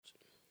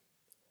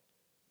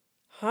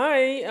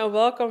Hi, and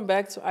welcome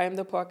back to I Am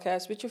the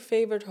Podcast with your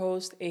favorite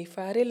host,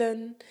 Eva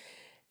Rillen.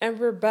 And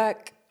we're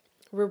back.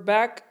 We're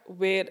back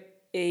with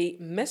a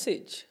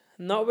message,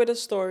 not with a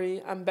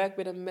story. I'm back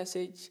with a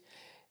message.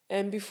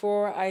 And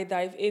before I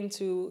dive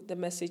into the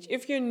message,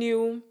 if you're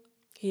new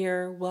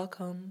here,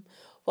 welcome.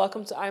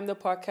 Welcome to I'm the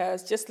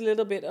Podcast. Just a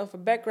little bit of a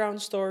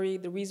background story.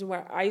 The reason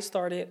why I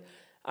started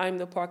I'm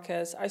the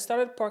Podcast. I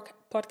started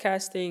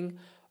podcasting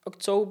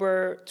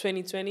October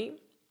 2020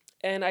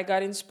 and I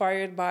got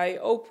inspired by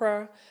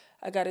Oprah.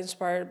 I got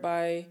inspired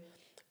by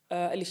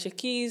Alicia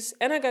Keys,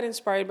 and I got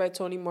inspired by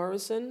Toni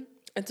Morrison.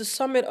 And to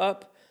sum it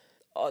up,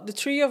 the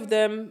three of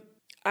them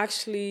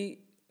actually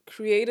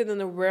created an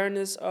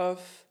awareness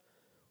of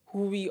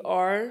who we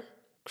are,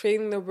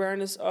 creating the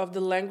awareness of the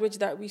language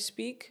that we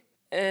speak.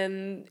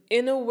 And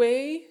in a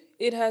way,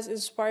 it has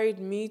inspired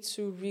me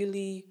to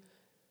really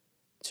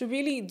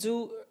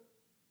do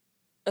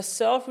a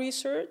self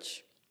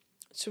research,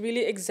 to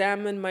really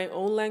examine my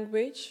own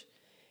language.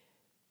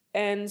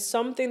 And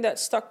something that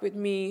stuck with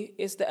me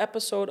is the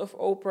episode of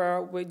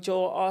Oprah with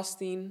Joel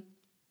Osteen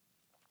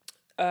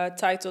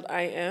titled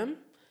I Am.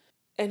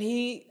 And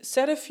he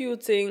said a few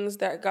things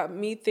that got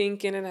me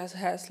thinking and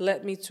has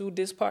led me to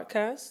this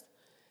podcast.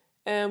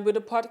 And with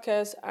the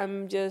podcast,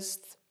 I'm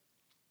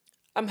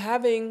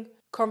having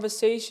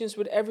conversations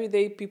with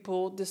everyday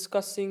people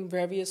discussing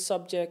various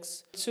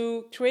subjects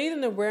to create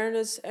an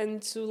awareness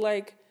and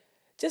to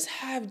just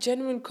have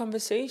genuine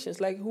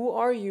conversations. Like, who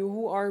are you?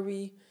 Who are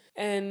we?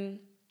 And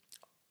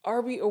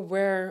are we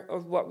aware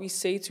of what we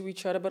say to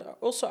each other, but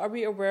also are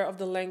we aware of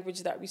the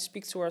language that we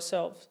speak to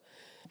ourselves?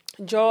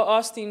 Joel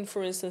Austin,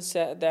 for instance,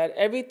 said that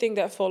everything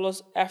that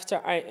follows after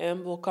I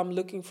am will come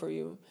looking for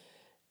you.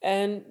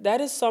 And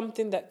that is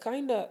something that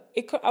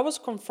I was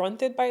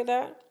confronted by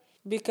that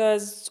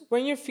because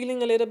when you're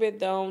feeling a little bit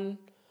down,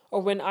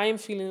 or when I am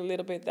feeling a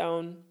little bit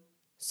down,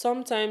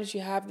 sometimes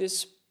you have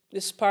this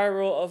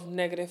spiral of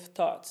negative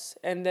thoughts,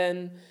 and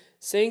then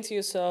saying to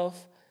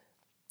yourself,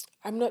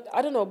 I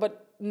don't know,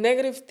 but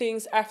negative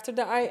things after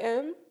the I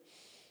am.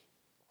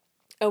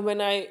 And when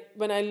I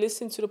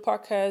listened to the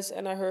podcast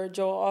and I heard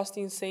Joel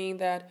Austin saying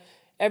that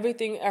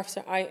everything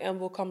after I am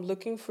will come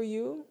looking for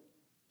you,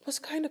 it was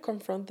kind of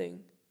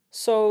confronting.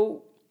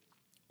 So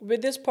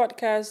with this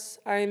podcast,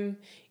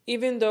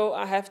 even though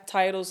I have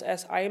titles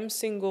as I am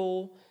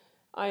single,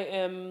 I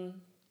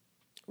am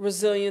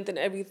resilient and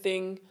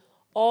everything,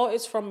 all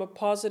is from a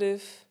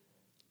positive,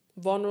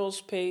 vulnerable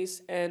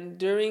space. And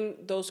during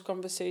those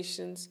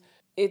conversations,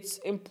 it's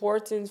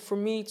important for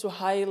me to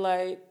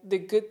highlight the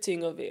good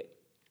thing of it.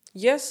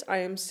 Yes, I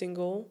am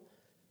single,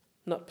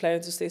 not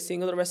planning to stay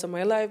single the rest of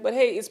my life, but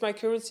hey, it's my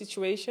current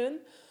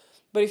situation.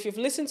 But if you've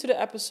listened to the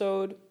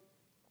episode,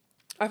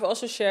 I've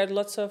also shared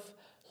lots of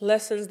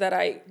lessons that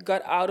I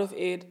got out of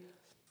it.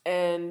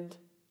 And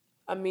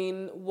I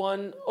mean,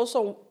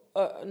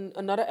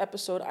 another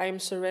episode, I Am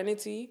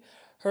Serenity,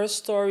 her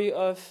story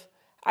of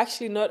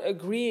actually not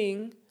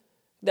agreeing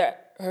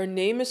that her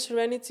name is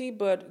Serenity,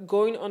 but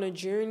going on a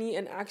journey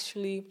and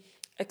actually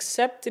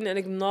accepting and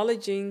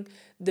acknowledging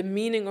the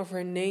meaning of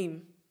her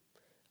name.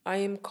 I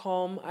am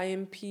calm, I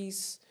am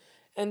peace.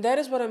 And that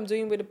is what I'm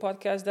doing with the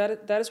podcast.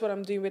 That is what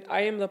I'm doing with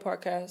I Am the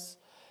Podcast,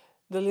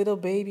 the little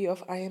baby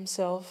of I Am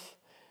Self,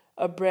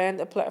 a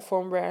brand, a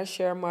platform where I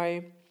share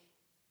my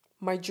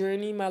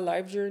journey, my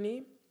life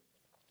journey.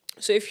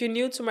 So if you're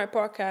new to my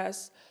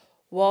podcast,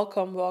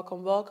 welcome,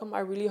 welcome, welcome. I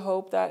really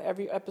hope that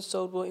every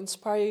episode will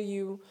inspire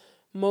you,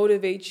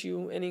 motivate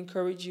you, and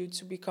encourage you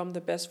to become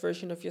the best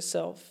version of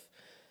yourself.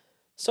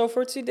 So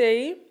for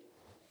today,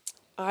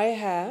 I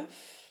have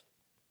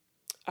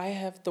I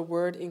have the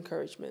word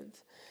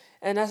encouragement.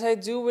 And as I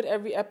do with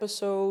every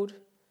episode,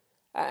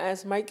 I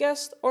ask my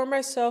guest or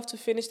myself to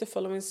finish the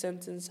following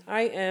sentence.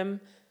 I am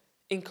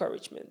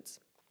encouragement.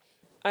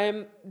 I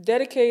am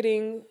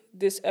dedicating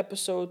this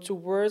episode to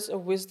words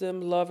of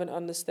wisdom, love, and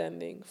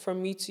understanding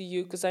from me to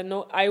you because I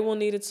know I will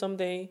need it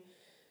someday.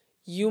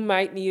 You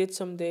might need it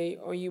someday,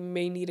 or you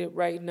may need it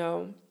right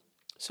now.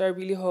 So I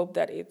really hope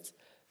that it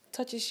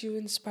touches you,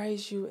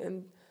 inspires you,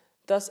 and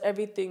does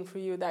everything for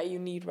you that you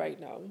need right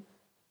now.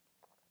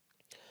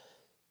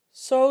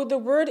 So, the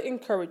word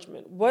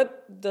encouragement,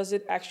 what does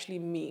it actually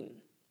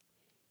mean?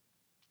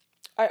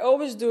 I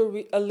always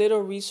do a little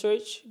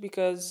research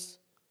because,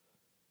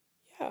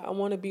 yeah, I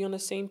want to be on the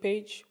same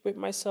page with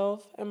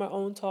myself and my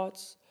own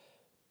thoughts.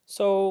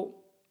 So,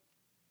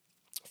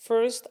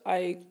 first,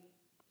 I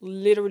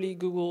literally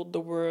Googled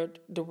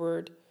the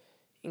word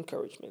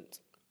encouragement.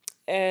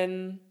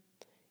 And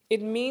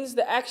it means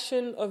the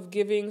action of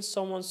giving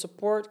someone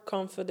support,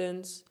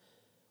 confidence,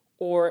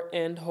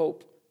 and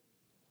hope.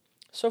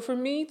 So for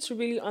me to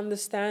really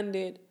understand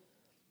it,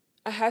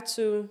 I had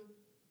to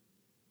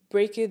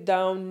break it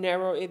down,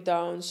 narrow it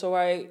down. So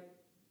I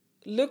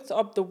looked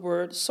up the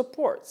word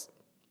support.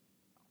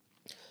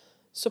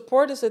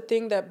 Support is a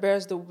thing that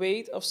bears the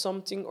weight of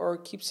something or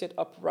keeps it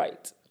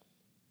upright.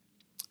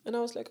 And I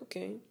was like,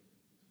 okay,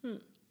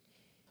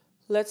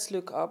 let's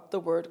look up the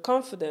word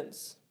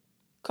confidence.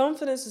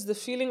 Confidence is the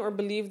feeling or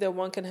belief that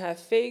one can have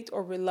faith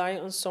or rely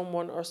on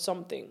someone or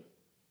something.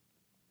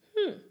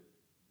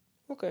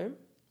 Okay.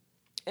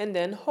 And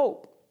then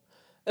hope.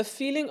 A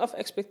feeling of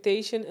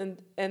expectation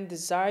and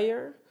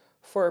desire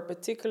for a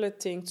particular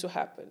thing to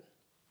happen.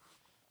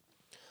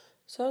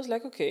 So I was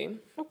like, okay,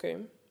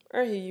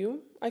 I hear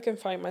you. I can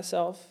find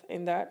myself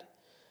in that.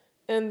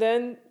 And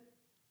then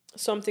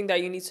something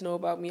that you need to know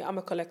about me, I'm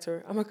a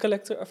collector. I'm a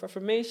collector of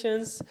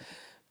affirmations,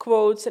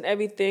 quotes, and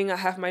everything. I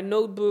have my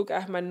notebook, I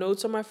have my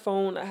notes on my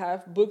phone, I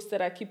have books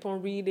that I keep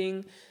on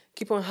reading,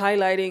 keep on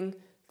highlighting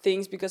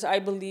things because I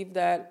believe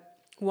that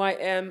who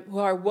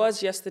I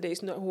was yesterday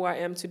is not who I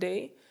am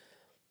today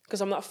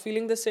because I'm not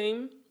feeling the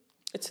same.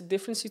 It's a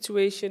different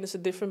situation, it's a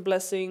different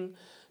blessing.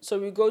 So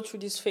we go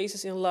through these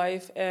phases in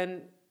life,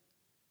 and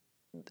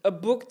a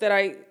book that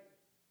I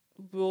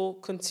will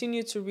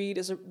continue to read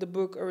is the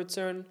book A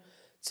Return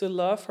to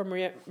Love from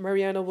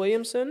Marianne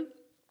Williamson,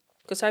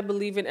 because I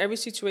believe in every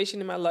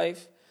situation in my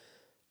life,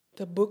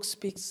 the book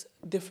speaks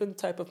different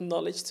type of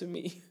knowledge to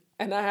me.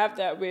 And I have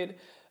that with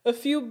a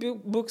few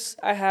books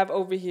I have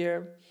over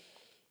here.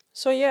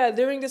 So yeah,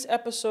 during this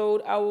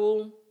episode, I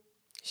will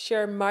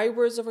share my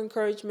words of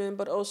encouragement,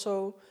 but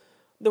also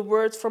the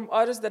words from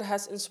others that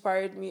has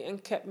inspired me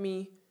and kept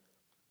me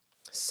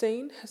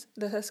sane,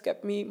 that has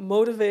kept me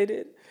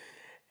motivated.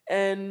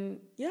 And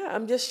yeah,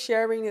 I'm just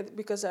sharing it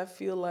because I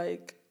feel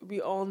like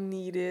we all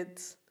need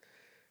it.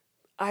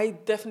 I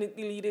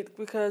definitely need it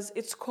because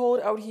it's cold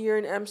out here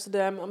in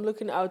Amsterdam. I'm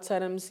looking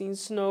outside, I'm seeing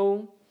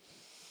snow.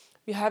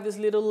 We have this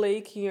little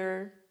lake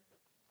here,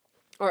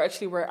 or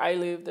actually where I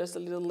live, there's a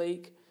little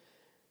lake,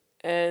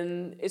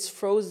 and it's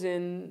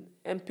frozen,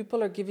 and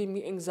people are giving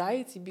me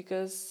anxiety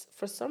because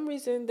for some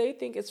reason they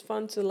think it's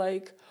fun to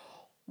like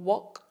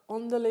walk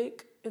on the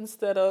lake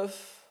instead of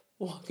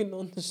walking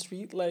on the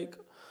street, like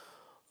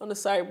on the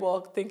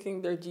sidewalk,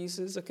 thinking they're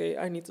Jesus. Okay,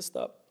 I need to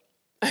stop.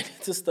 I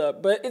need to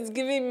stop. But it's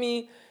giving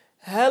me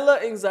hella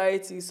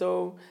anxiety.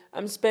 So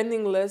I'm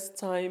spending less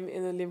time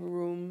in the living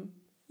room.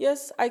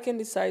 Yes, I can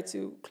decide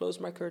to close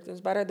my curtains,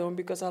 but I don't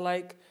because I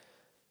like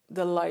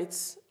the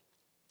lights.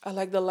 I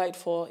like the light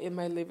fall in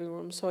my living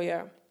room. So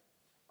yeah,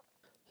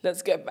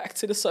 let's get back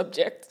to the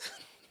subject.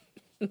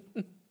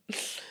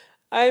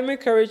 I'm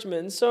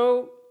encouragement.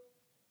 So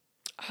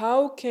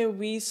how can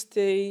we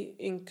stay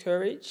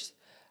encouraged?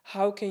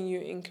 How can you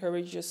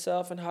encourage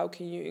yourself and how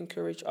can you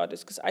encourage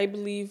others? Because I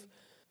believe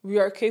we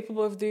are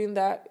capable of doing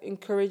that,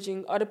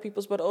 encouraging other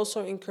people's, but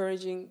also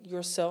encouraging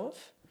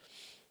yourself.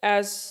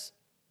 As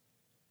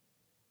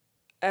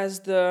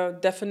the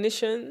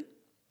definition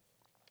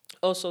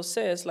also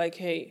says, like,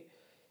 hey,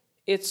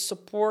 it's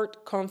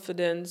support,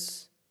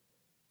 confidence,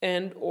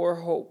 and or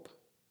hope.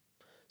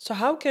 So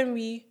how can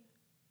we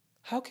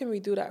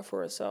do that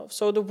for ourselves?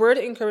 So the word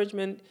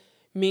encouragement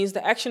means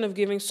the action of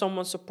giving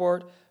someone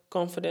support,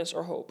 confidence,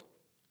 or hope.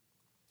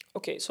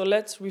 Okay, so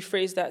let's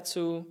rephrase that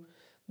to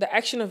the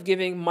action of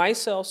giving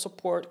myself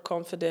support,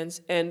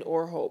 confidence, and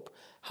or hope.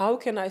 How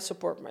can I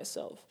support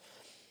myself?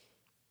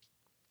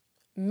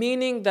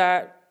 Meaning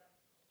that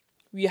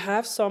we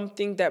have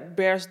something that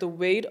bears the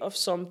weight of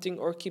something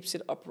or keeps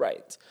it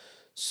upright.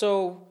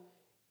 So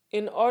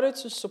in order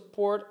to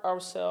support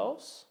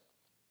ourselves,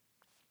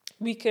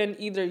 we can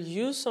either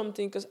use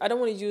something, because I don't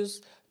want to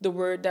use the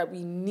word that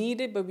we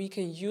need it, but we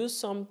can use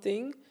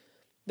something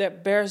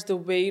that bears the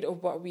weight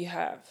of what we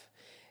have.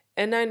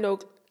 And I know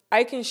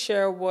I can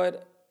share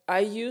what I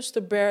use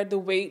to bear the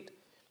weight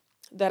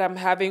that I'm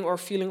having or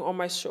feeling on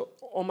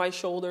my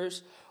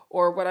shoulders,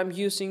 or what I'm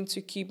using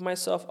to keep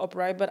myself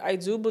upright. But I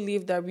do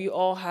believe that we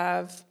all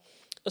have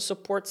a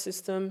support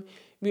system.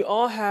 We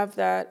all have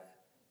that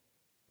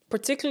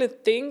particular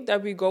thing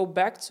that we go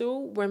back to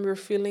when we're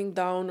feeling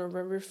down or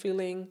when we're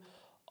feeling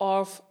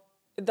off.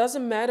 It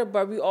doesn't matter,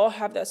 but we all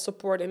have that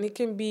support, and it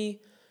can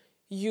be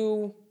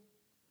you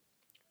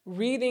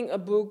reading a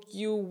book,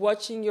 you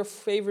watching your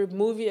favorite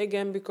movie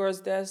again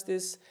because there's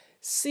this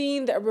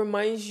scene that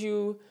reminds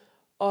you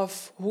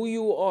of who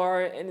you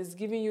are and is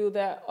giving you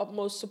that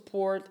utmost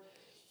support.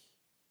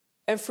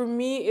 And for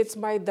me, it's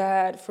my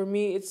dad. For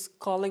me, it's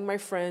calling my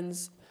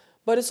friends,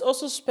 but it's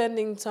also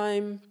spending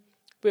time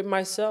with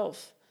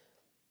myself.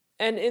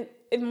 And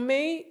it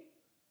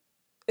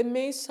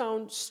may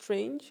sound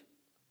strange,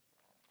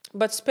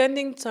 but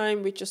spending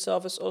time with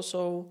yourself is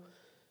also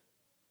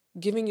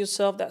giving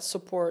yourself that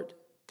support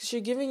because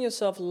you're giving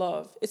yourself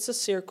love. It's a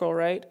circle,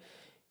 right?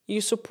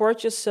 You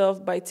support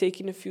yourself by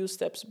taking a few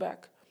steps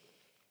back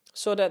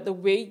so that the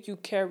weight you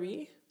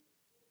carry,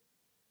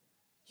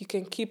 you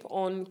can keep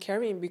on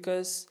carrying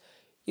because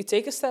you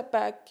take a step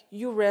back,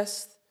 you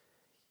rest,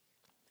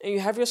 and you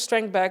have your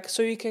strength back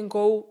so you can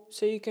go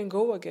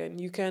again.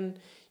 You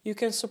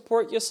can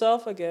support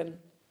yourself again.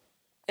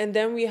 And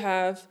then we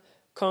have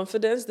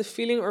confidence, the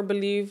feeling or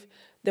belief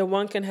that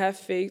one can have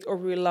faith or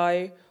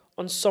rely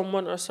on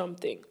someone or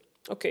something.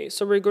 Okay,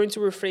 so we're going to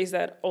rephrase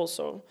that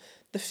also.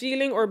 The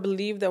feeling or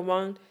belief that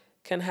one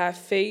can have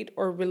faith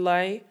or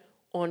rely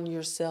on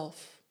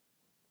yourself.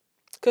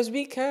 Because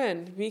we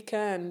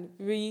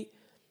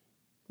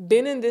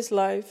been in this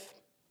life,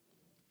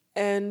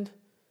 and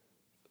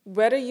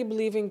whether you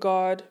believe in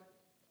God,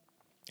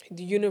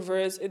 the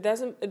universe, it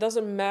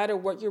doesn't matter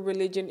what your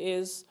religion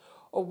is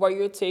or what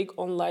your take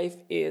on life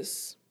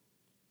is.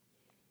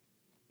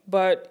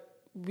 But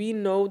we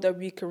know that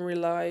we can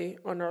rely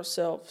on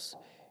ourselves.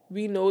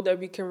 We know that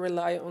we can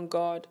rely on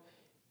God.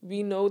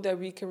 We know that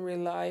we can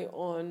rely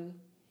on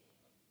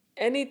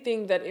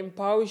anything that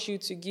empowers you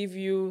to give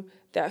you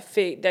that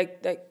faith,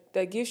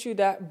 that gives you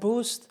that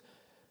boost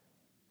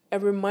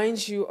and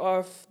reminds you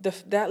of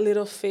that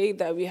little faith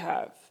that we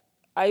have.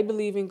 I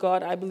believe in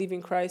God, I believe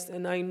in Christ,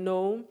 and I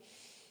know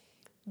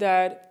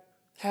that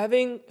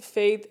having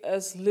faith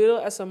as little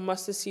as a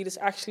mustard seed is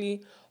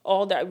actually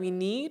all that we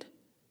need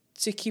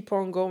to keep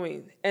on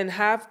going and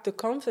have the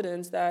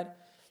confidence that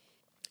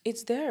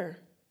it's there.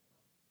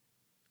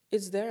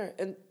 It's there.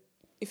 And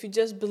if you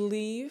just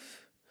believe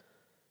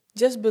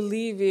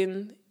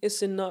in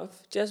it's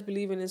enough. Just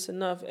believe in it's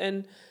enough.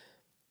 And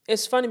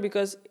it's funny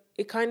because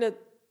it kind of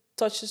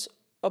touches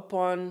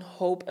upon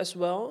hope as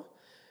well,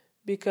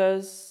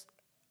 because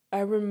I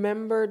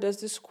remember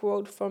there's this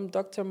quote from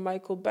Dr.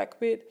 Michael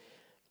Beckwith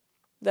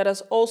that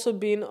has also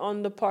been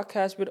on the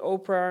podcast with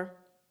Oprah,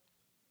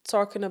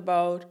 talking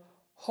about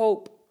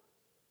hope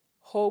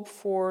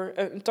for,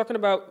 talking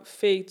about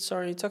faith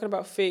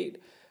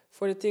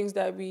for the things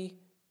that we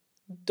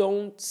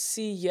don't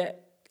see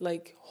yet,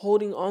 like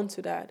holding on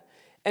to that.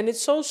 And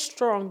it's so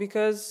strong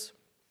because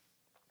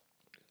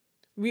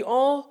we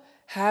all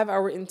have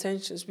our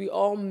intentions, we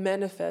all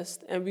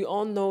manifest, and we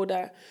all know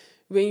that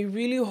when you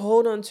really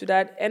hold on to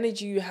that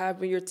energy you have,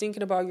 when you're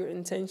thinking about your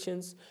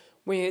intentions,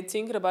 when you're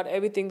thinking about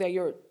everything that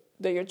you're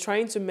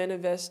trying to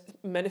manifest,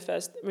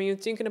 when you're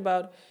thinking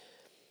about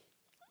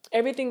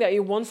everything that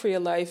you want for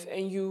your life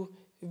and you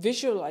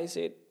visualize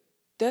it,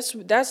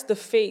 that's the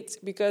faith.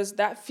 Because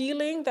that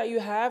feeling that you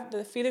have,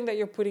 the feeling that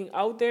you're putting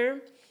out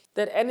there,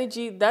 that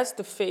energy, that's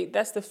the faith.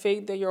 That's the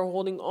faith that you're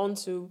holding on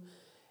to,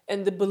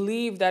 and the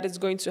belief that it's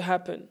going to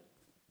happen.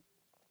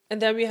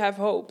 And then we have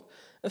hope,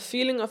 a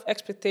feeling of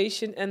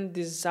expectation and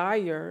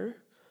desire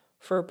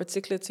for a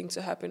particular thing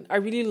to happen. I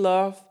really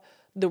love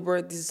the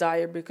word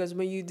desire, because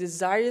when you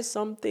desire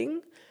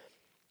something,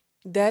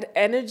 that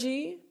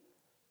energy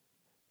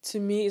to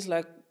me is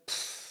like,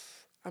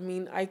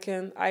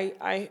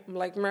 I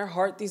like, my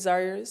heart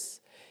desires.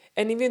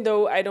 And even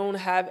though I don't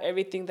have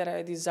everything that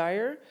I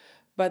desire,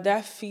 but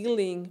that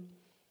feeling,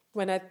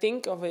 when I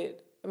think of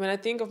it, when I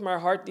think of my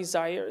heart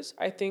desires,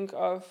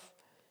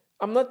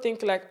 I'm not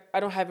thinking like I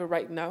don't have it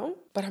right now,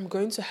 but I'm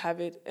going to have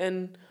it.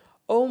 And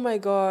oh my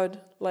God,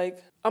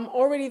 like I'm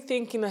already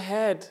thinking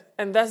ahead.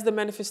 And that's the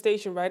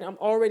manifestation, right? I'm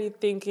already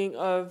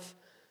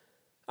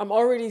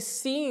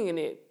seeing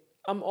it.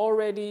 I'm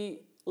already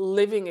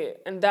living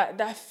it. And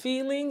that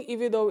feeling,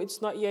 even though it's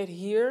not yet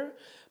here,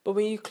 but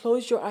when you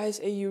close your eyes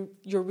and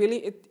you're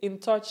really in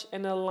touch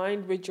and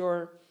aligned with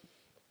your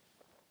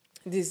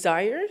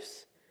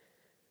desires,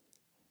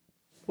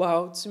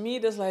 wow, to me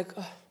that's like,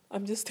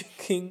 I'm just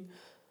thinking,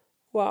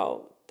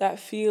 wow, that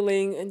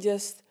feeling. And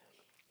just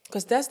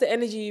because that's the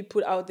energy you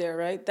put out there,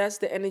 right? That's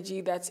the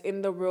energy that's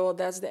in the world.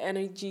 That's the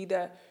energy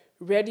that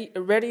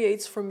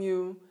radiates from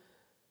you.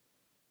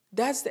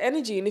 That's the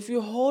energy. And if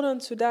you hold on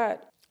to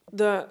that,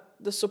 the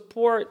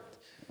support,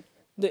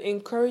 the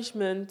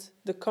encouragement,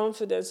 the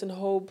confidence and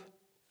hope,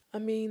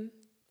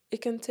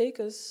 it can take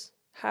us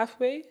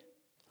halfway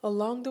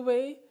along the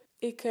way.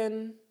 It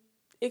can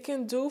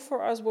do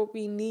for us what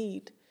we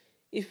need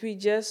if we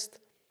just,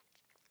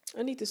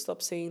 I need to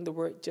stop saying the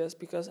word just,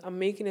 because I'm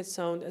making it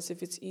sound as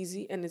if it's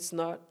easy, and it's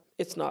not.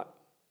 It's not.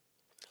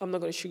 I'm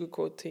not going to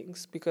sugarcoat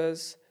things,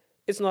 because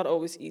it's not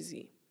always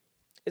easy.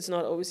 It's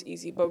not always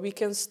easy, but we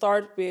can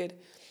start with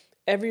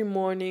every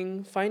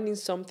morning finding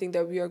something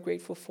that we are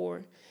grateful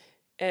for.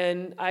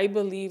 And I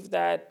believe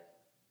that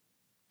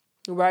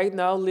right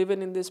now,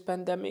 living in this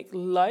pandemic,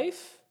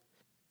 life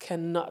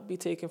cannot be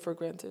taken for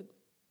granted.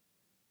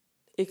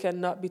 It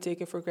cannot be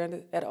taken for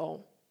granted at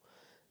all.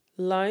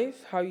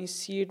 Life, how you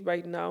see it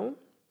right now,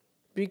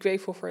 be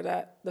grateful for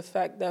that. The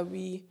fact that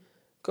we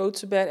go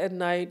to bed at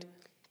night,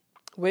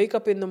 wake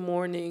up in the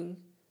morning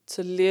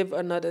to live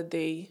another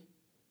day.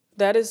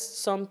 That is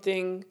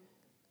something,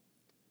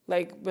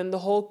 like when the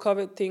whole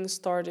COVID thing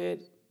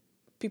started,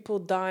 people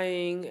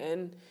dying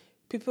and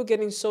people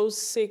getting so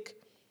sick.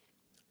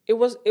 It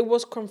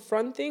was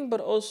confronting, but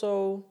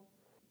also,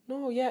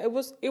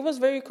 it was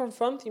very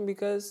confronting,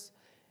 because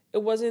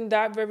it was in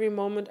that very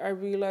moment I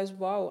realized,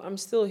 wow, I'm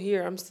still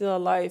here, I'm still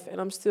alive, and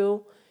I'm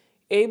still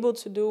able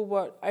to do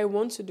what I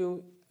want to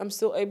do. I'm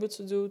still able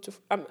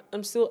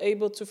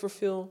to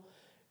fulfill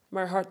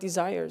my heart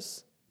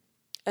desires.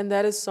 And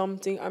that is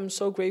something I'm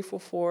so grateful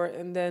for.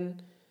 And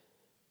then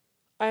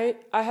I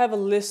have a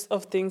list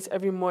of things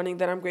every morning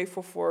that I'm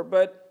grateful for,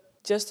 but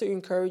just to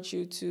encourage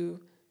you to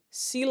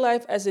see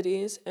life as it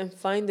is and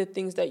find the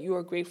things that you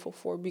are grateful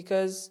for,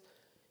 because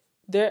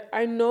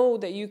I know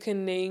that you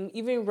can name,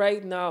 even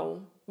right now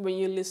when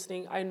you're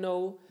listening, I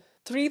know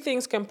 3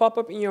 things can pop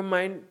up in your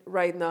mind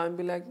right now and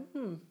be like,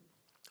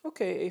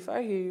 okay, if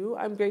I hear you,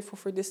 I'm grateful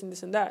for this and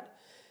this and that.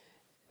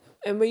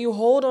 And when you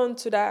hold on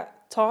to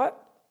that thought,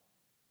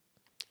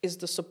 is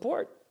the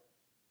support.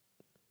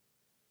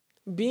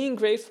 Being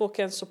grateful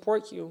can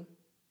support you.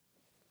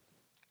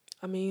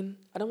 I mean,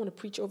 I don't want to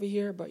preach over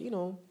here, but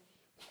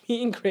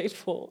being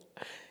grateful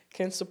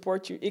can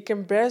support you. It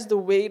can bear the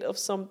weight of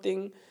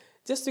something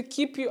just to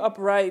keep you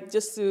upright,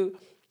 just to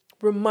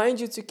remind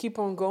you to keep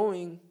on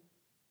going,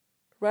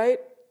 right?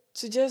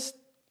 To just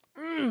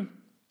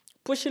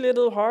push a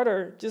little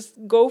harder,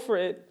 just go for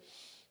it.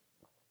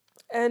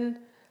 And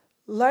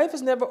life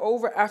is never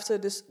over after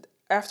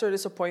a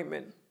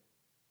disappointment.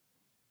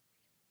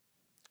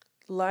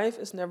 Life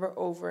is never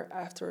over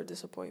after a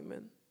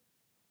disappointment.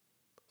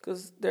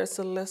 Because there's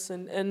a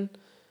lesson. And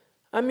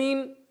I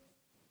mean,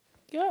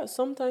 yeah,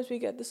 sometimes we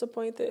get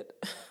disappointed.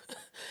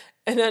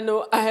 And I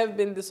know I have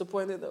been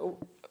disappointed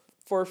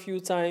for a few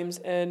times.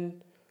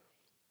 And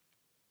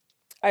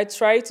I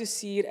try to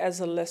see it as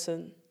a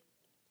lesson.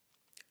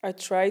 I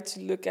try to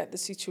look at the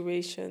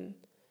situation.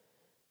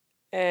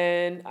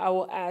 And I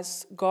will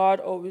ask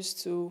God always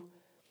to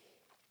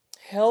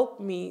help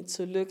me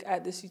to look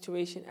at the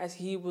situation as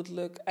He would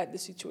look at the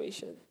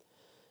situation.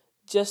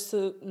 Just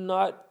to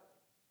not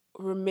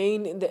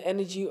remain in the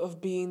energy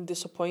of being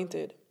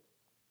disappointed.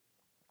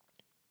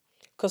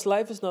 Because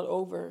life is not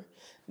over.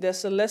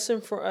 There's a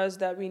lesson for us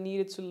that we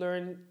needed to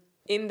learn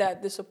in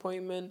that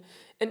disappointment.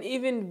 And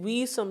even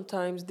we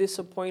sometimes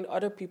disappoint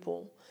other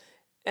people.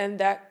 And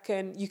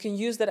you can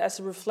use that as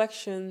a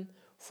reflection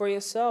for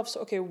yourself. So,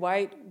 okay,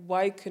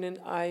 why couldn't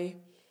I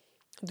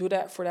do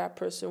that for that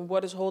person?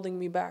 What is holding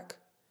me back?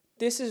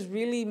 This is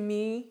really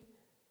me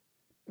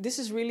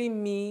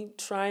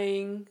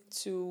trying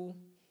to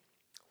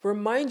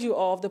remind you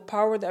all of the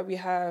power that we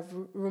have,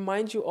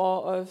 remind you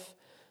all of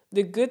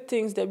the good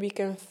things that we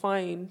can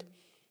find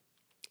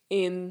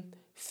in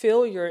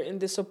failure, in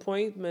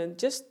disappointment.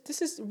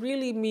 This is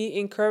really me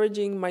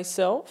encouraging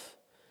myself,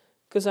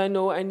 because I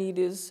know I need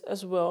this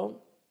as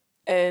well.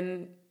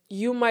 And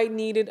you might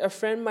need it, a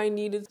friend might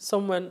need it,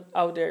 someone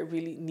out there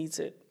really needs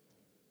it.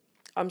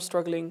 I'm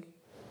struggling,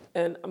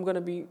 and I'm going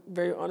to be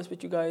very honest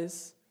with you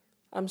guys.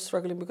 I'm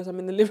struggling because I'm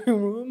in the living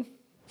room.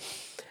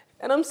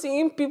 And I'm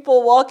seeing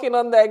people walking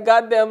on that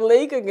goddamn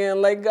lake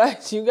again. Like,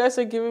 guys, you guys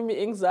are giving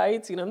me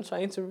anxiety, and I'm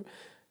trying to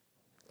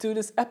do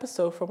this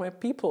episode for my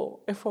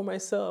people and for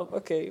myself.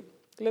 Okay,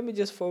 let me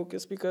just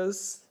focus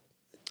because...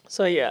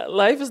 So yeah,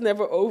 life is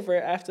never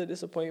over after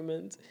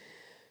disappointment.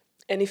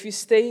 And if you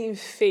stay in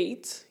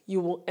faith, you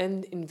will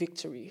end in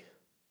victory.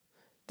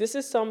 This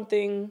is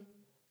something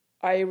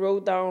I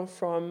wrote down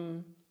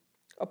from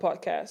a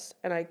podcast,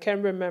 and I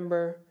can't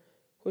remember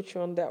which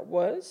one that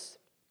was,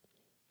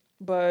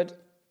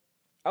 but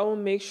I will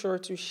make sure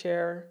to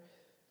share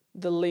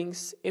the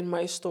links in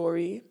my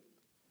story,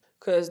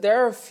 because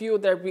there are a few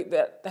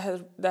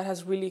that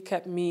has really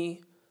kept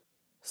me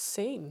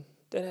sane,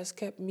 that has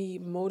kept me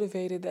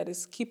motivated, that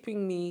is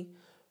keeping me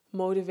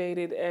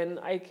motivated, and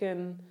I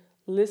can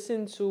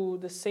listen to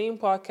the same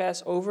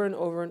podcast over and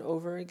over and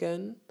over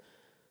again,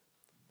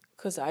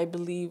 because I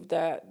believe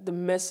that the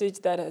message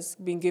that has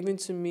been given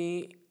to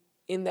me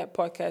in that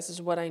podcast is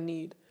what I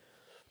need.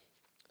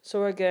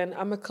 So again,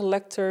 I'm a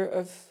collector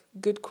of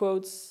good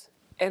quotes,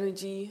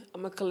 energy.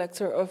 I'm a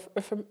collector of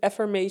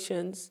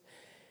affirmations.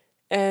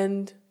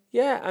 And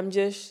yeah, I'm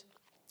just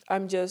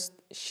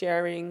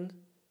sharing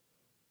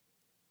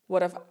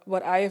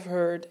what I have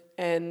heard,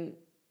 and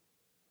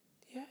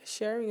yeah,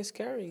 sharing is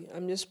caring.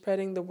 I'm just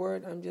spreading the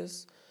word. I'm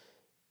just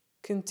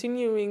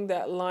continuing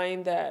that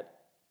line that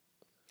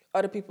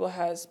other people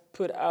has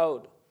put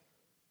out.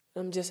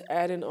 I'm just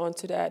adding on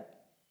to that.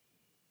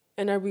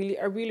 And I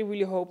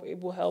really hope it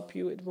will help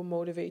you. It will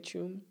motivate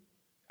you.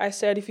 I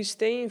said, if you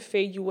stay in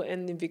faith, you will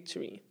end in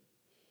victory.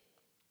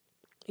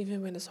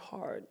 Even when it's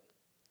hard.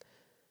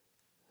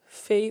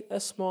 Faith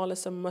as small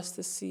as a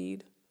mustard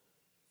seed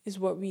is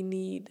what we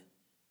need.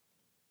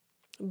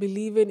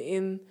 Believing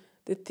in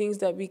the things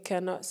that we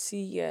cannot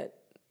see yet.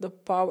 The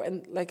power,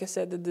 and like I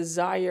said, the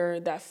desire,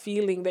 that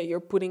feeling that you're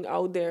putting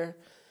out there.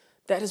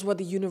 That is what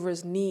the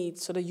universe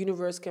needs, so the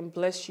universe can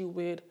bless you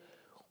with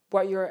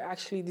what you're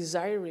actually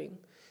desiring.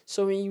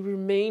 So when you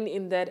remain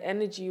in that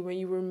energy, when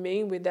you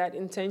remain with that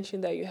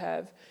intention that you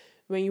have,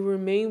 when you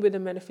remain with the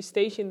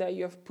manifestation that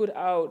you have put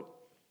out,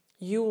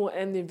 you will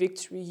end in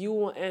victory. You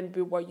will end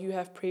with what you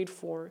have prayed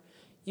for.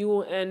 You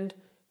will end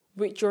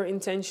with your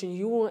intention.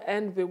 You will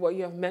end with what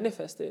you have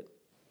manifested.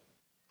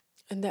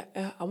 And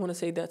that, I want to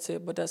say that's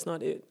it, but that's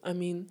not it. I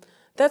mean,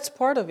 that's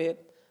part of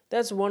it.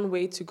 That's one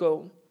way to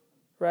go,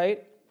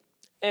 right?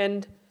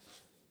 And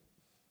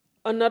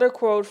another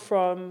quote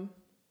from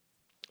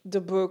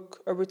the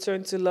book A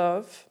Return to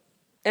Love: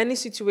 any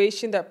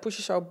situation that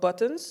pushes our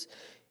buttons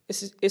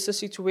is a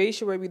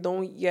situation where we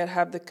don't yet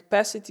have the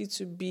capacity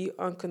to be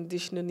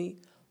unconditionally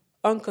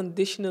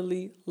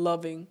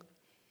loving.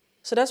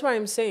 So that's why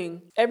I'm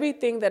saying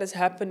everything that is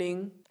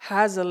happening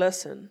has a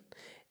lesson.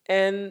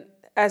 And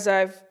as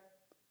I've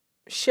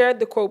shared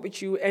the quote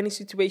with you, any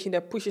situation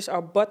that pushes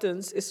our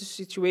buttons is a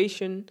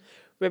situation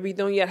where we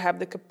don't yet have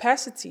the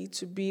capacity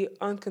to be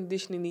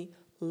unconditionally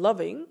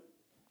loving.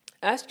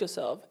 Ask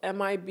yourself, am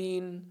I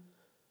being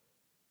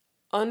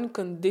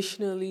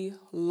unconditionally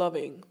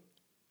loving?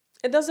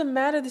 It doesn't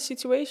matter the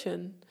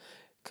situation,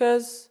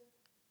 because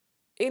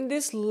in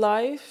this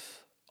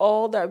life,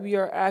 all that we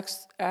are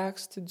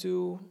asked to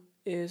do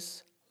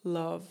is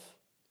love.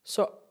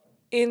 So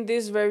in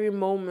this very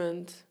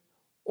moment,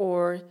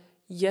 or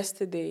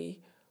yesterday,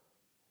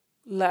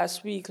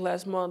 last week,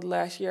 last month,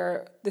 last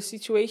year, the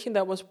situation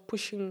that was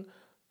pushing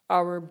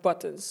our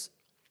buttons,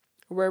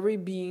 were we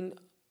being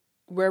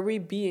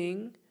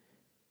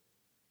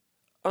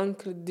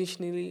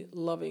unconditionally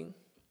loving?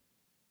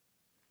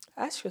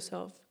 Ask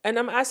yourself. And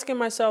I'm asking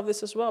myself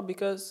this as well,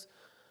 because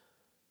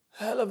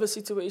hell of a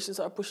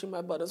situations are pushing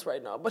my buttons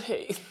right now. But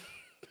hey,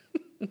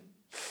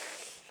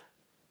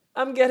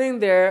 I'm getting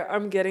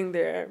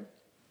there.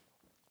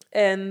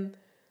 And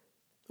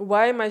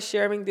why am I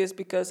sharing this?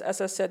 Because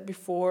as I said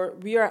before,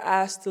 we are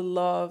asked to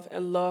love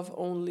and love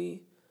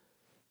only.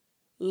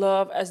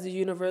 Love as the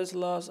universe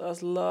loves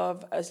us.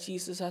 Love as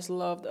Jesus has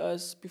loved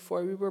us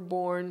before we were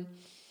born.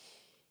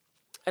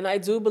 And I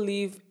do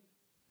believe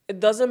it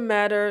doesn't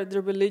matter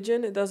the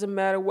religion. It doesn't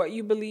matter what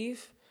you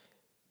believe.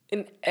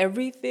 In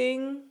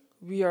everything,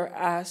 we are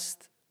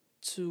asked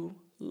to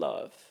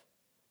love.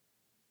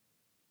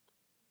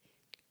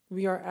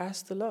 We are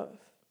asked to love.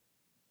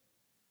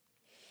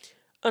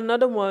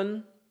 Another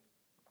one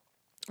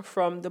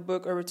from the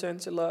book A Return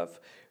to Love.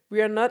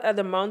 We are not at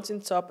the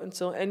mountaintop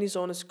until any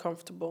zone is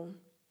comfortable.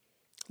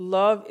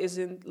 Love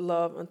isn't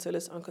love until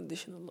it's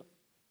unconditional.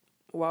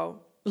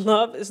 Wow.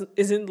 Love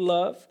isn't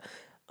love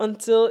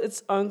until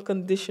it's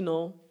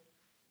unconditional.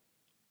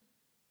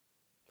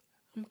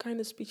 I'm kind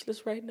of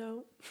speechless right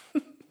now.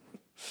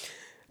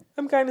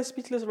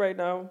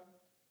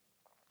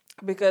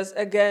 Because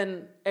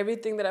again,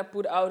 everything that I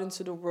put out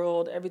into the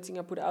world, everything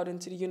I put out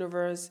into the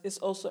universe is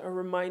also a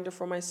reminder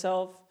for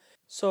myself.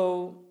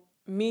 So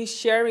me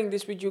sharing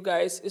this with you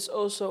guys is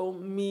also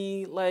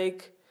me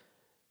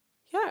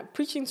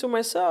preaching to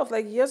myself.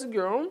 Like, yes,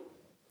 girl,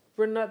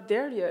 we're not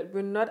there yet.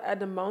 We're not at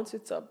the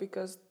mountaintop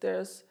because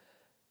there's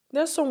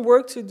some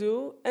work to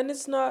do. And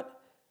it's not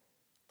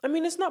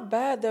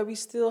bad that we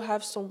still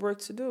have some work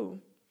to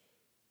do.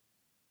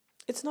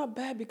 It's not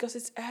bad because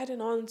it's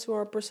adding on to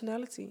our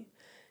personality.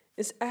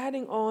 It's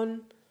adding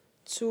on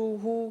to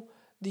who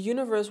the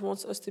universe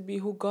wants us to be,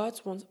 who God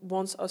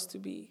wants us to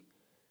be.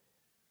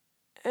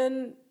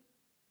 And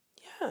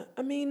yeah,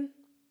 I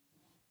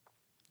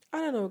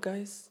don't know,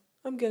 guys.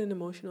 I'm getting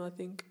emotional, I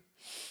think.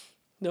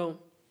 No.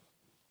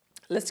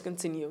 Let's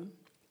continue.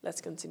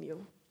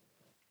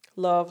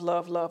 Love,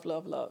 love, love,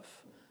 love, love.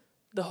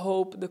 The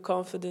hope, the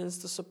confidence,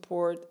 the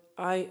support.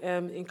 I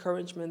am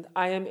encouragement.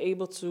 I am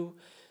able to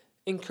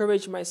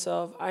encourage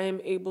myself. I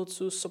am able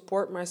to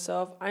support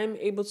myself. I am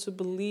able to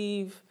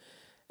believe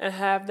and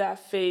have that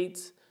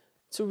faith,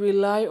 to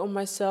rely on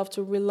myself,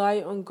 to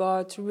rely on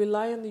God, to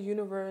rely on the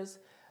universe,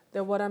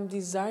 that what I'm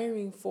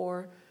desiring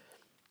for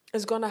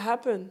is going to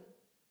happen.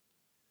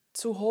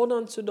 To hold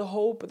on to the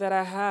hope that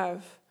I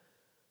have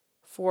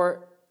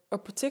for a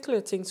particular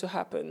thing to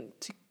happen,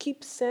 to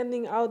keep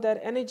sending out that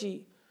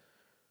energy,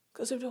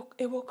 because it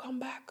will come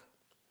back.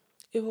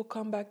 It will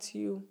come back to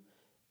you.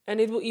 And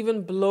it will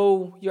even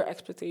blow your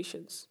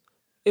expectations.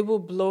 It will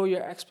blow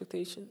your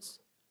expectations.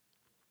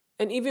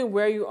 And even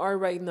where you are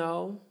right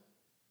now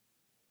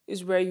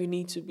is where you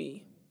need to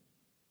be.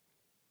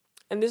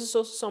 And this is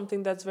also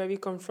something that's very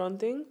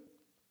confronting,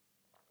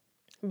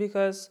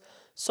 because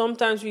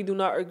sometimes we do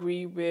not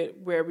agree with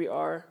where we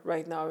are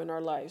right now in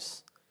our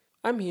lives.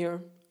 I'm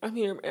here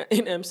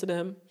in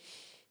Amsterdam.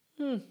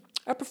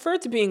 I prefer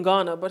to be in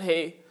Ghana, but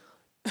hey,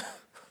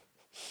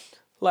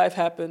 life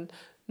happened.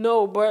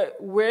 No, but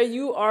where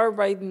you are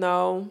right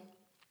now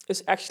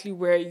is actually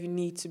where you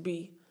need to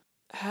be.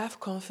 Have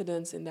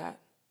confidence in that.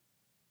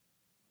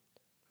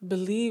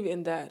 Believe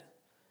in that.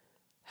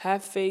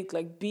 Have faith,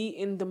 be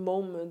in the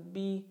moment,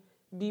 be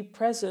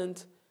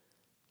present,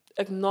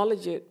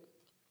 acknowledge it.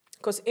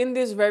 Because in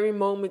this very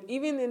moment,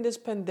 even in this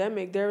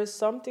pandemic, there is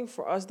something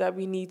for us that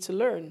we need to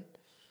learn.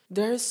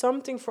 There is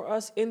something for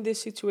us in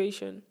this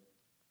situation.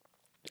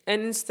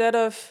 And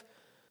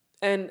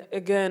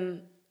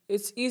again,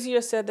 it's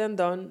easier said than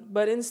done,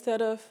 but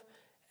instead of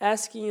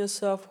asking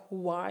yourself,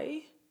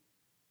 why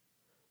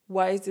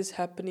is this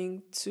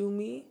happening to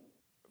me?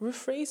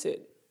 Rephrase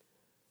it.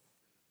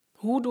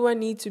 Who do I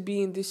need to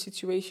be in this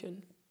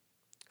situation?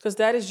 Because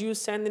that is you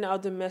sending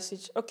out the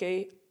message,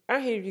 okay, I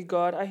hear you,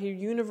 God, I hear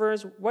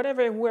universe,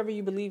 whatever, whoever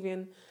you believe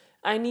in,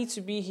 I need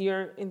to be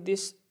here in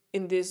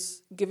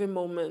this given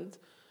moment.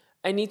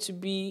 I need to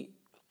be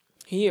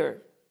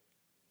here.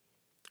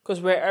 Because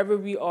wherever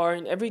we are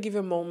in every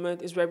given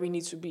moment is where we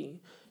need to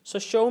be. So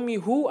show me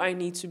who I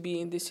need to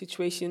be in this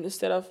situation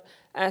instead of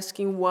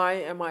asking why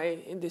am I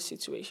in this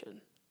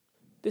situation.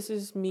 This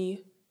is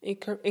me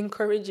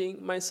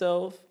encouraging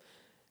myself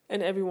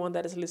and everyone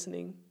that is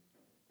listening.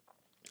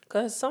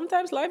 Because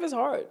sometimes life is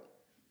hard.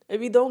 And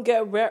we don't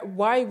get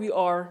why we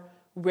are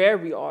where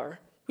we are.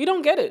 We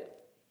don't get it.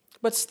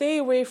 But stay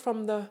away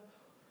from the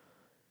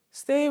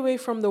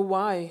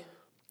why.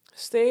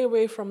 Stay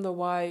away from the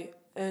why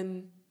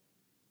and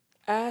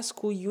ask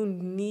who you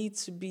need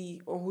to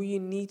be or who you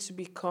need to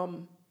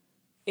become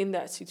in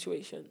that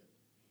situation.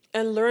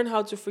 And learn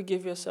how to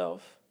forgive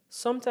yourself.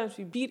 Sometimes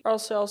we beat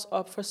ourselves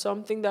up for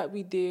something that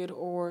we did,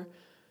 or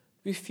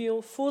we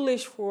feel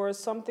foolish for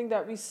something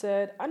that we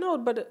said. I know,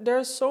 but there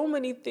are so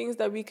many things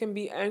that we can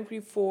be angry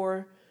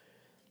for.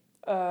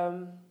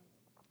 Um,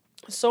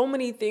 so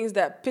many things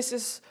that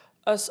pisses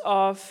us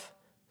off.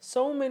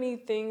 So many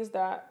things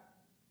that,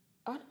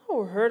 I don't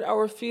know, hurt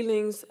our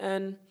feelings,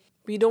 and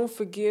we don't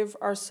forgive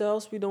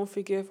ourselves. We don't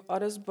forgive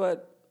others.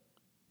 But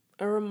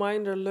a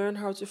reminder: learn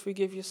how to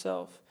forgive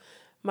yourself.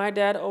 My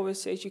dad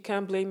always says you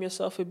can't blame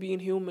yourself for being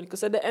human,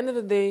 because at the end of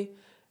the day,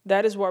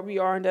 that is what we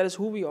are and that is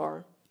who we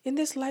are. In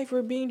this life,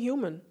 we're being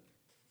human.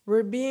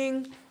 We're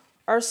being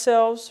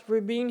ourselves.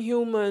 We're being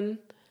human.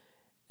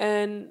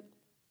 And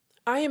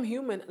I am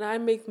human and I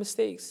make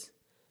mistakes.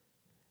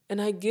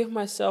 And I give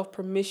myself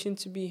permission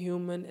to be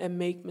human and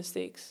make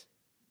mistakes.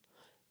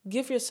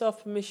 Give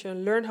yourself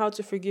permission. Learn how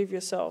to forgive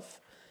yourself.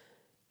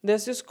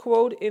 There's this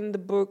quote in the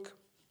book,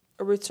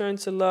 A Return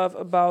to Love,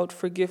 about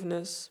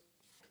forgiveness.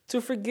 To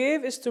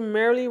forgive is to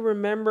merely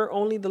remember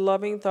only the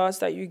loving thoughts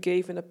that you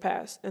gave in the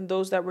past and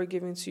those that were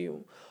given to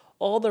you.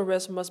 All the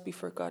rest must be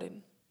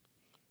forgotten.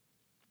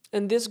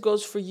 And this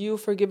goes for you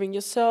forgiving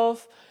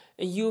yourself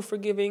and you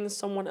forgiving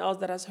someone else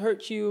that has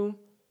hurt you.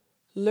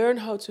 Learn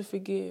how to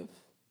forgive.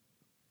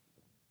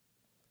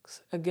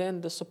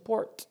 Again, the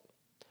support.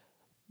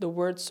 The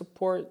word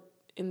support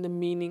in the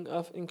meaning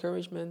of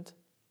encouragement.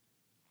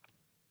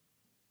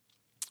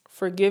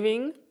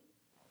 Forgiving.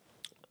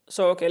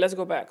 So, okay, let's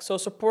go back. So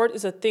support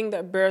is a thing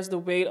that bears the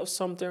weight of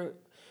something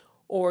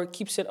or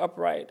keeps it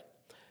upright.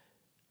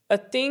 A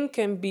thing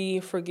can be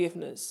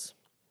forgiveness.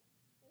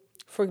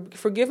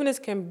 Forgiveness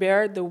can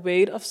bear the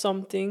weight of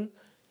something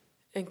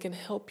and can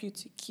help you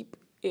to keep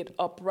it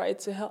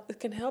upright. It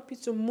can help you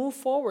to move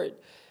forward,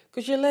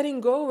 because you're letting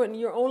go and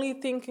you're only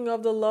thinking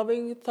of the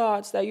loving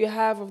thoughts that you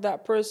have of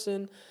that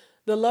person,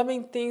 the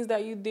loving things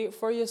that you did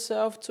for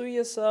yourself, to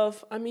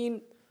yourself. I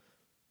mean,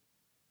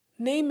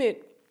 name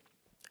it.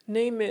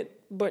 Name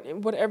it. But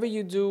whatever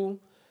you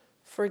do,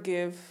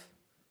 forgive,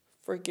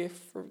 forgive,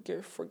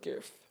 forgive,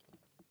 forgive.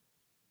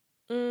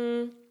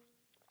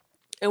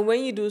 And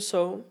when you do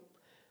so,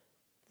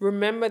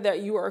 remember that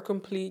you are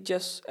complete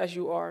just as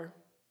you are.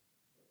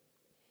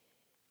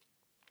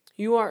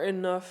 You are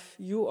enough.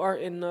 You are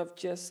enough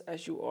just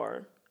as you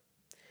are.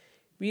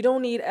 We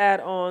don't need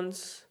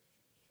add-ons.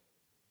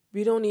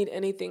 We don't need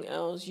anything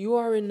else. You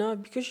are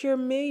enough because you're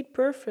made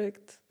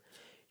perfect.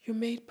 You're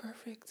made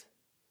perfect.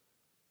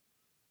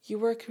 You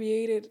were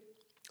created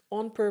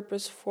on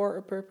purpose for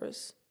a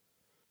purpose.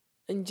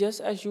 And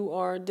just as you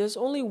are, there's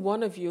only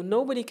one of you.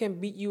 Nobody can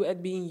beat you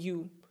at being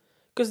you,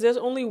 because there's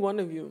only one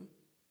of you.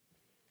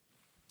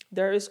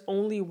 There is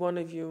only one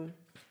of you.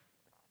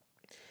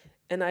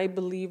 And I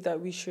believe that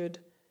we should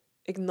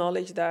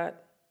acknowledge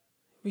that.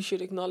 We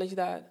should acknowledge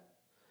that.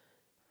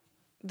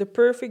 The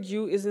perfect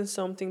you isn't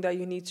something that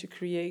you need to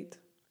create,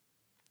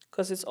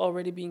 because it's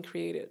already being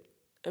created.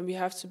 And we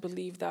have to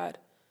believe that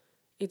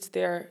it's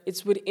there.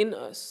 It's within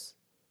us.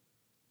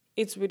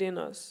 It's within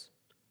us.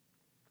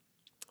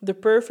 The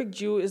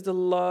perfect you is the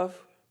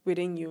love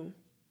within you.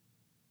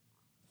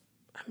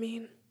 I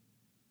mean,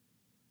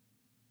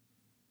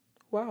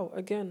 wow,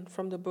 again,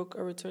 from the book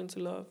A Return to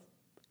Love.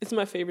 It's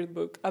my favorite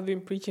book. I've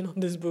been preaching on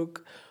this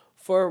book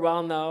for a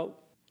while now.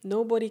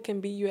 Nobody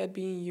can beat you at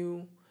being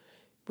you.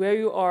 Where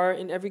you are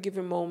in every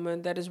given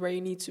moment, that is where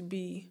you need to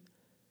be.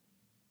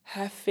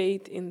 Have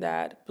faith in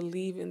that.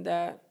 Believe in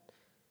that.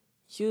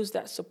 Use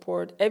that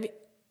support.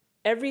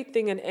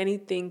 Everything and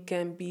anything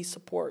can be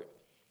support.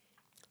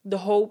 The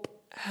hope,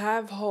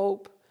 have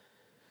hope.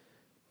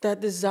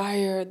 That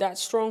desire, that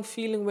strong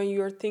feeling when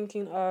you're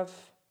thinking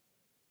of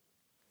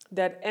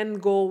that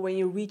end goal when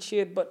you reach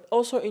it, but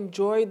also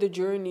enjoy the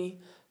journey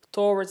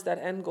towards that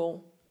end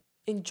goal.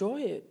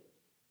 Enjoy it.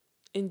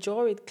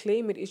 Enjoy it.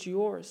 Claim it. It's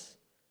yours.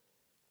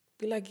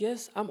 Be like,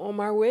 yes, I'm on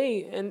my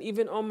way. And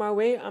even on my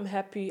way, I'm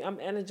happy. I'm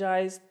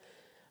energized.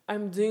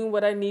 I'm doing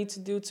what I need to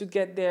do to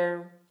get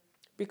there,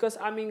 because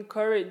I'm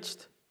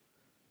encouraged.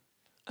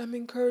 I'm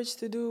encouraged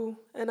to do,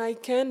 and I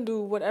can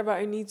do whatever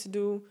I need to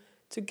do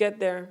to get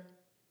there.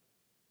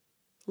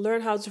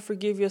 Learn how to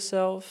forgive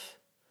yourself.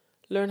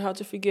 Learn how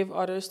to forgive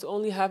others, to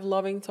only have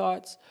loving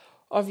thoughts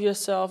of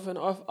yourself and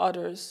of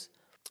others.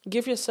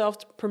 Give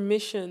yourself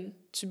permission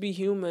to be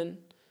human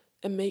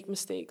and make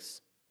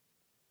mistakes.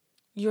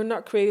 You're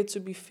not created to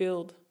be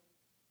failed.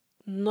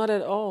 Not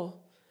at all.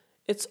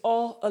 It's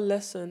all a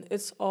lesson.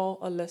 It's all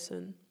a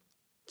lesson.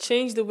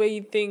 Change the way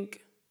you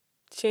think.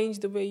 Change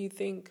the way you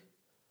think.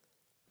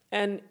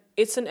 And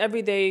it's an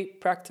everyday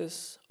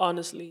practice,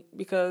 honestly,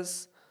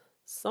 because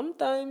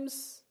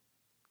sometimes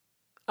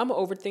I'm an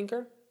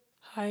overthinker.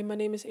 Hi, my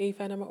name is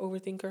Ava and I'm an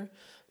overthinker.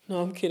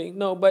 No, I'm kidding.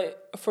 No,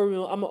 but for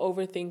real, I'm an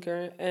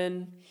overthinker.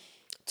 And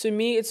to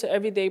me, it's an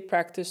everyday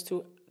practice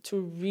to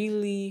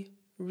really,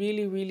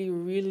 really, really,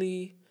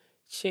 really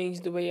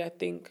change the way I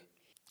think.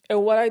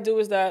 And what I do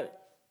is that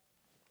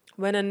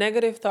when a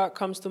negative thought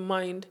comes to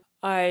mind,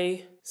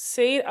 I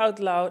say it out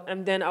loud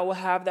and then I will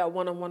have that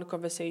one-on-one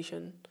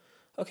conversation.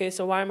 Okay,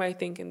 so why am I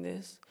thinking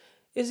this?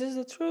 Is this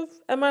the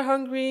truth? Am I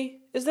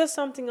hungry? Is there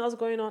something else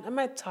going on? Am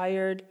I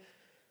tired?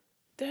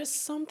 There's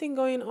something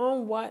going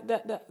on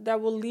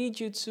that will lead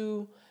you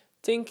to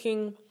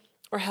thinking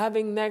or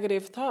having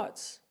negative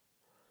thoughts.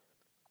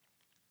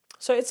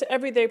 So it's an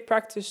everyday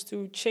practice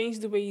to change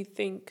the way you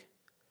think,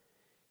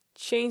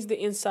 change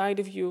the inside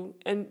of you,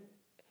 and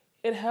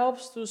it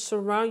helps to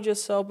surround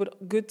yourself with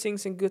good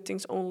things and good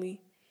things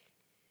only.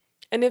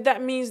 And if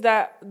that means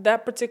that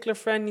that particular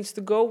friend needs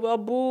to go, well,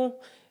 boo,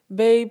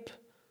 babe,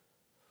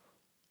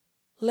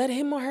 let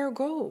him or her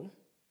go.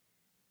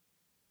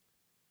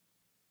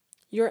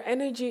 Your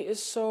energy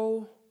is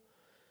so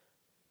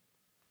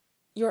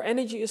your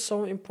energy is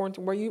so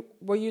important.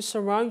 Where you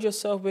surround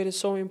yourself with is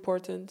so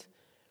important.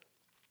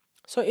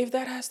 So if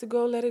that has to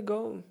go, let it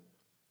go.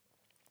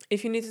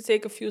 If you need to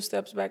take a few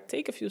steps back,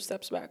 take a few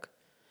steps back.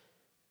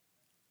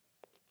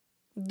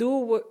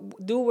 Do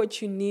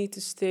what you need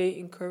to stay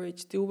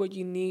encouraged. Do what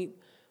you need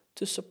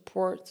to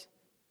support,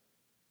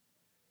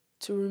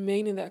 to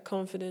remain in that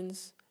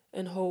confidence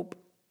and hope.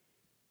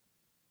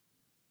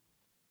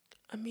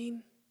 I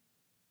mean,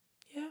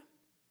 yeah.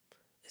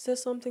 Is there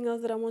something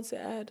else that I want to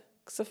add?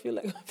 Because I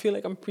feel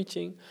like I'm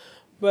preaching,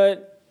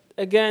 but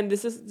again,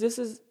 this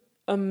is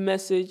a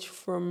message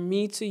from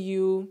me to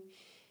you.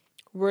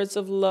 Words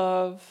of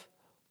love,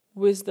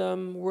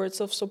 wisdom, words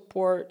of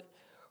support,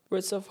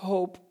 words of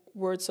hope,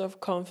 words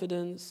of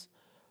confidence,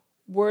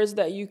 words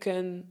that you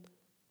can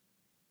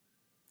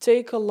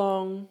take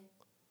along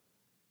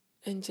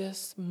and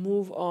just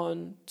move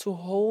on, to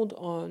hold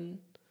on.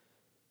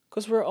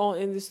 Because we're all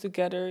in this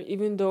together,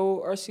 even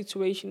though our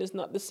situation is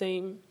not the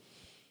same,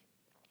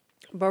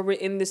 but we're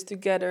in this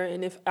together.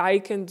 And if I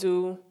can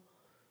do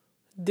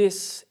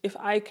this, if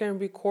I can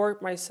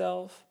record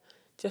myself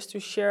just to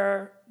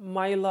share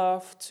my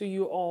love to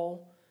you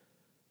all,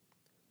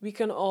 we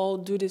can all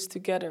do this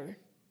together.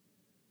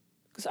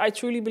 Because I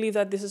truly believe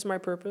that this is my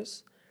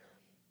purpose.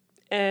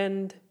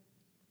 And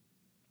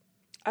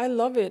I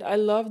love it. I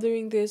love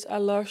doing this. I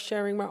love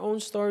sharing my own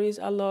stories.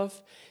 I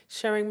love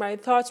sharing my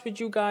thoughts with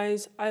you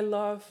guys. I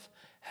love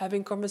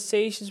having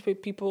conversations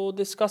with people,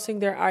 discussing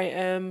their I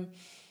am,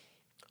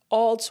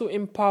 all to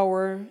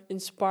empower,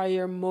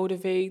 inspire,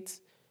 motivate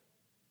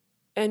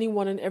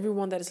anyone and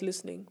everyone that is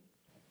listening.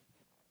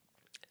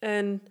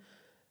 And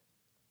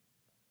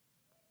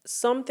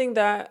something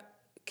that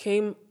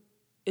came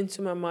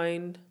into my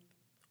mind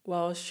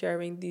while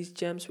sharing these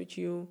gems with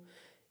you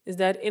is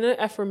that in an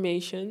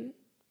affirmation,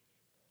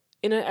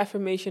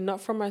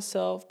 not from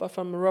myself, but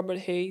from Robert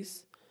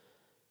Hayes,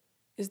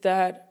 is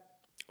that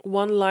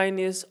one line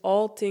is,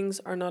 all things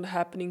are not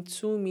happening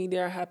to me, they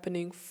are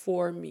happening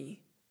for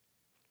me.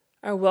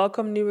 I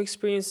welcome new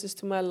experiences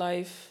to my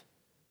life.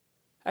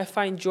 I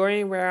find joy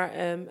in where I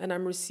am, and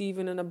I'm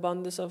receiving an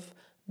abundance of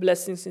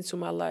blessings into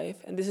my life.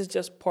 And this is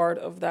just part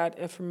of that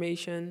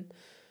affirmation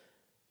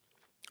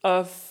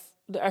of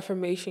the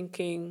affirmation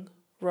king,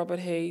 Robert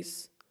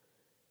Hayes.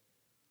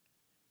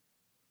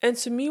 And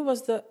to me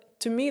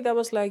that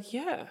was like,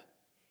 yeah,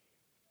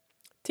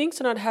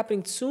 things are not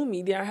happening to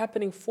me, they are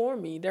happening for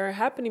me. They're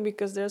happening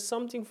because there's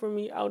something for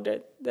me out there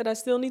that I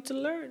still need to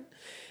learn.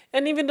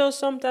 And even though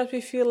sometimes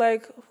we feel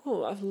like,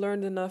 oh, I've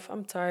learned enough,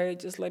 I'm tired,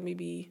 just let me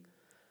be.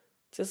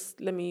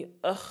 Just let me,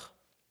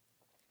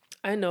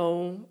 I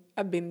know,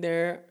 I've been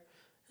there.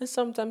 And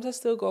sometimes I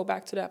still go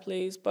back to that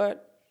place.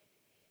 But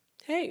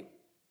hey,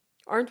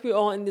 aren't we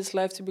all in this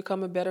life to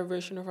become a better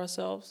version of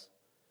ourselves?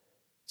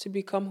 To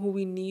become who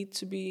we need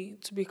to be,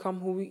 to become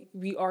who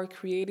we are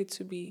created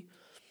to be.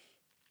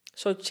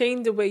 So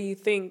change the way you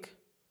think.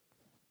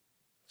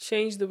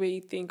 Change the way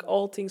you think.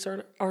 All things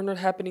are not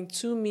happening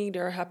to me,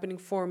 they're happening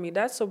for me.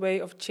 That's a way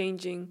of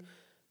changing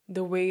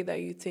the way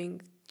that you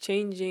think,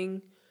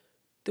 changing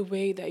the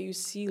way that you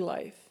see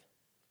life.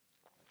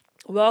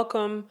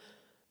 Welcome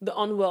the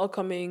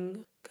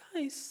unwelcoming.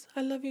 Guys,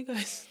 I love you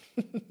guys.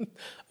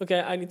 Okay,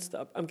 I need to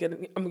stop. I'm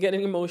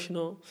getting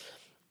emotional.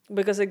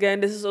 Because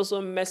again, this is also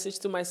a message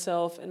to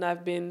myself, and I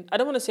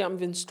don't want to say I've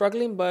been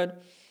struggling,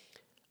 but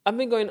I've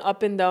been going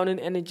up and down in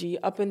energy,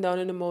 up and down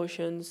in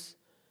emotions,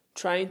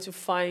 trying to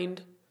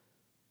find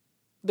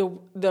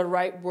the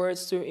right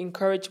words to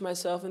encourage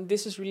myself, and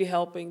this is really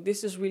helping.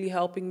 This is really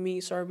helping me,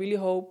 so I really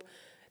hope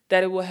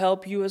that it will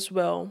help you as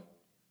well,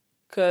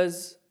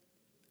 because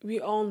we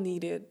all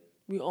need it.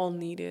 We all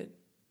need it.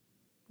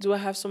 Do I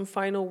have some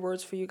final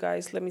words for you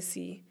guys? Let me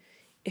see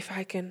if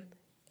I can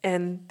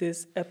end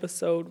this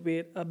episode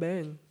with a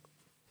bang.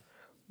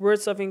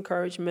 Words of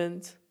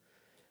encouragement.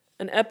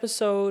 An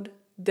episode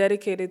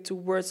dedicated to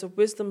words of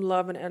wisdom,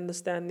 love, and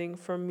understanding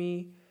from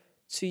me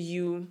to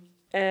you.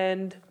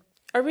 And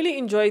I really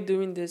enjoyed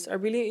doing this. I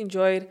really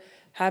enjoyed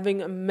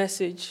having a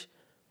message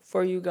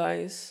for you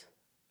guys.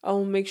 I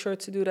will make sure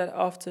to do that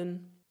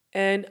often.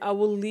 And I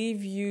will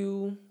leave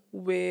you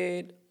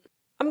with...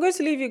 I'm going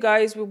to leave you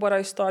guys with what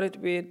I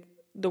started with,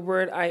 the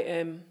word I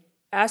am.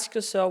 Ask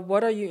yourself,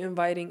 what are you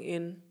inviting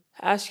in?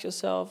 Ask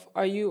yourself,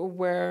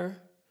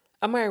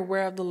 am I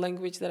aware of the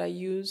language that I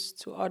use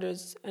to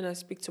others and I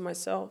speak to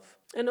myself?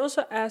 And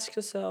also ask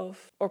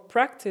yourself, or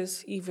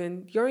practice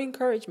even, your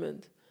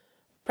encouragement.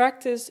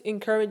 Practice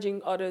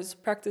encouraging others,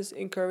 practice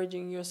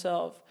encouraging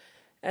yourself.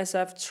 As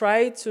I've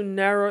tried to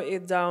narrow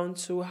it down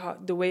to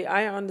the way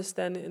I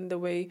understand it and the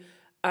way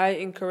I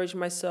encourage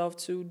myself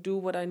to do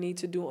what I need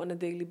to do on a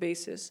daily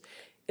basis.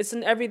 It's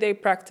an everyday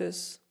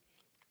practice.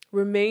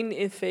 Remain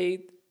in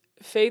faith,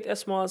 faith as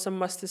small as a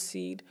mustard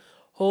seed.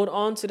 Hold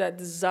on to that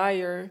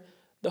desire,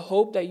 the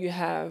hope that you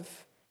have.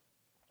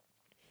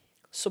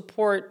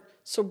 Support,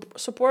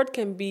 support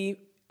can be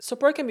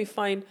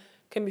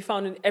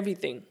found in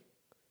everything.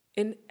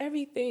 In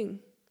everything.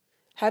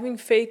 Having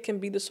faith can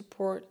be the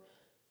support.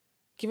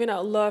 Giving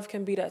out love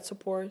can be that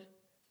support.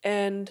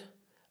 And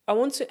I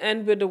want to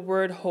end with the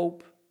word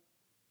hope.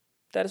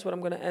 That is what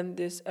I'm going to end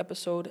this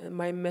episode and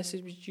my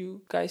message with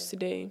you guys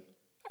today.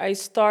 I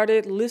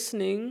started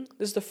listening.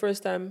 This is the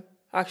first time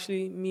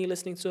actually me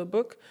listening to a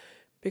book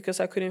because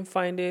I couldn't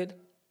find it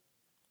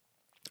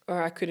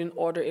or I couldn't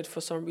order it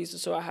for some reason.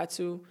 So I had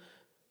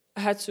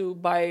to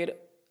buy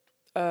it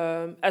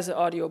as an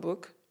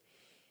audiobook.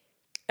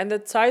 And the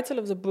title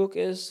of the book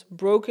is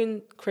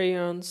Broken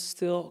Crayons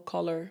Still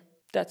Color.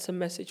 That's a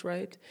message,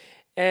 right?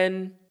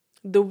 And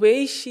the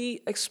way she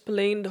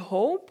explained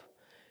hope,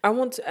 I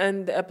want to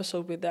end the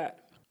episode with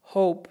that.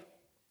 Hope,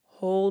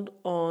 hold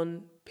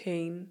on,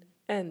 pain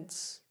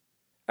ends.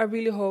 I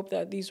really hope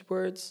that these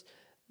words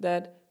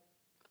that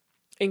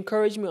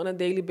encourage me on a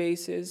daily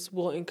basis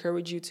will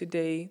encourage you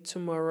today,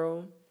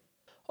 tomorrow,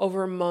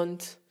 over a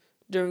month,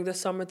 during the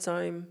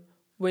summertime,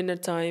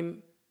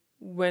 wintertime,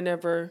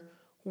 whenever,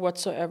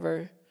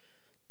 whatsoever.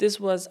 This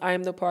was I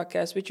Am the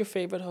Podcast with your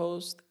favorite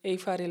host, A.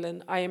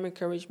 Farilan. I Am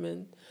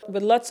Encouragement.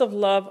 With lots of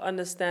love,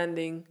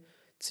 understanding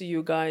to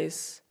you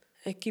guys.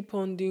 And keep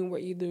on doing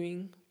what you're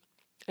doing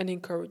and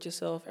encourage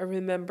yourself. And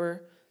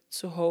remember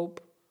to hope,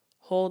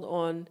 hold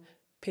on,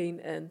 pain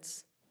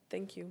ends.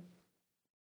 Thank you.